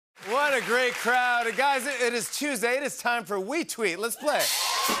What a great crowd. Guys, it is Tuesday. It is time for WeTweet. Let's play.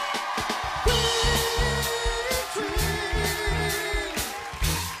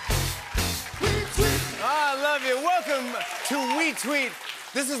 Oh, I love you. Welcome to WeTweet.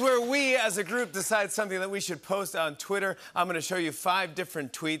 This is where we, as a group, decide something that we should post on Twitter. I'm going to show you 5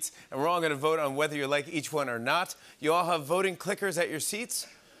 different tweets, and we're all going to vote on whether you like each one or not. You all have voting clickers at your seats.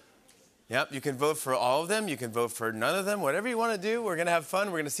 Yep, you can vote for all of them. You can vote for none of them. Whatever you want to do, we're going to have fun.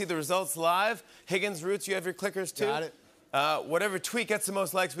 We're going to see the results live. Higgins, Roots, you have your clickers too? Got it. Whatever tweet gets the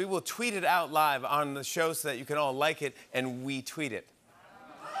most likes, we will tweet it out live on the show so that you can all like it and we tweet it.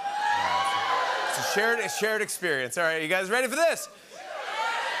 It's a shared experience. All right, you guys ready for this?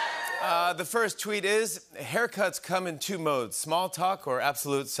 The first tweet is, haircuts come in 2 modes, small talk or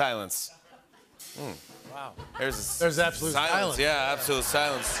absolute silence. Wow. There's absolute silence. Yeah, absolute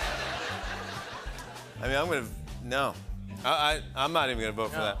silence. I mean, no. I'm not even going to vote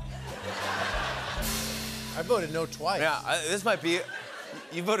for that. I voted no twice. Yeah, this might be,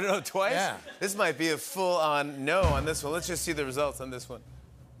 you voted no twice? Yeah. This might be a full-on no on this one. Let's just see the results on this one.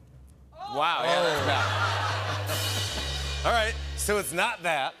 Wow, yeah, that's bad. All right, so it's not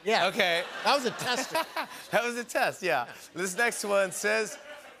that. Yeah. Okay. That was a test. That was a test, yeah. This next one says,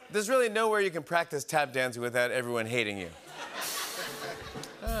 there's really nowhere you can practice tap dancing without everyone hating you.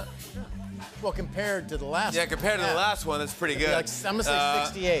 Well, compared to the last one. Yeah, compared to the last one, that's pretty good. Like, I'm going to say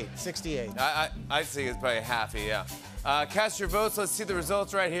 68. 68. I think it's probably halfy, yeah. Cast your votes. Let's see the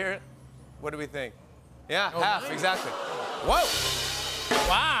results right here. What do we think? Yeah, half, nice. Exactly. Whoa!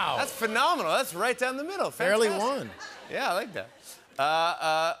 Wow. That's phenomenal. That's right down the middle. Barely Fantastic. won. Yeah, I like that.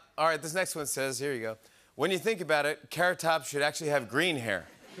 All right, this next one says, here you go. When you think about it, Carrot Top should actually have green hair.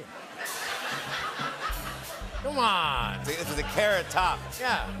 Come on. It's a Carrot Top.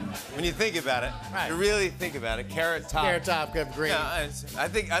 Yeah. When you think about it, right. You really think about it, Carrot Top. Carrot Top could have green. Yeah, I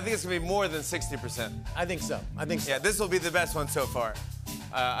think it's gonna be more than 60%. I think so. I think so. Yeah, this will be the best one so far.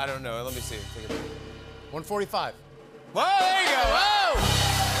 I don't know. Let me see. 145. Whoa, there you go. Whoa!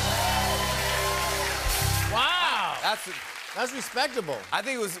 Wow. That's respectable. I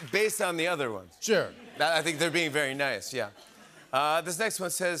think it was based on the other ones. Sure. I think they're being very nice, yeah. This next one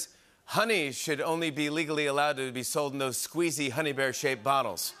says, honey should only be legally allowed to be sold in those squeezy honey bear-shaped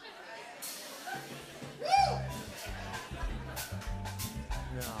bottles.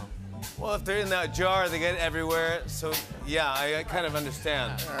 No. Well, if they're in that jar, they get everywhere. So, yeah, I kind of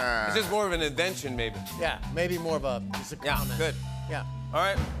understand. It's just more of an invention, maybe. Yeah, maybe more of a comment. Yeah, good. Yeah. All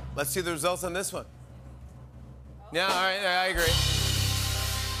right, let's see the results on this one. Yeah, all right, I agree.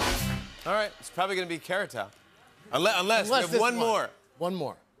 All right, it's probably going to be Carrot Top. Unless we have one more. One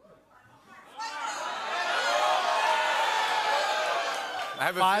more. I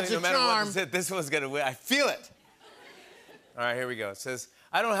have a feeling no matter what this hit, this one's gonna win. I feel it. All right, here we go. It says,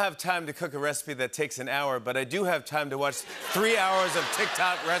 I don't have time to cook a recipe that takes an hour, but I do have time to watch 3 hours of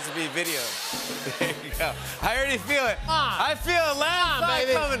TikTok recipe videos. There you go. I already feel it. I feel a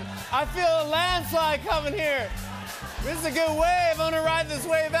landslide coming. I feel a landslide coming here. This is a good wave. I'm gonna ride this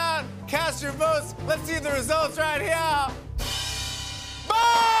wave out. Cast your votes. Let's see the results right here. Boom!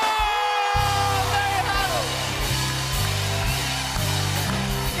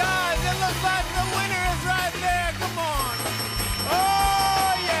 Looks like the winner is right there. Come on.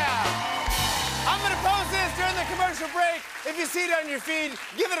 Oh, yeah. I'm going to post this during the commercial break. If you see it on your feed,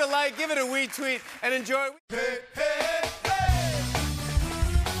 give it a like, give it a retweet, and enjoy it. Hey, hey.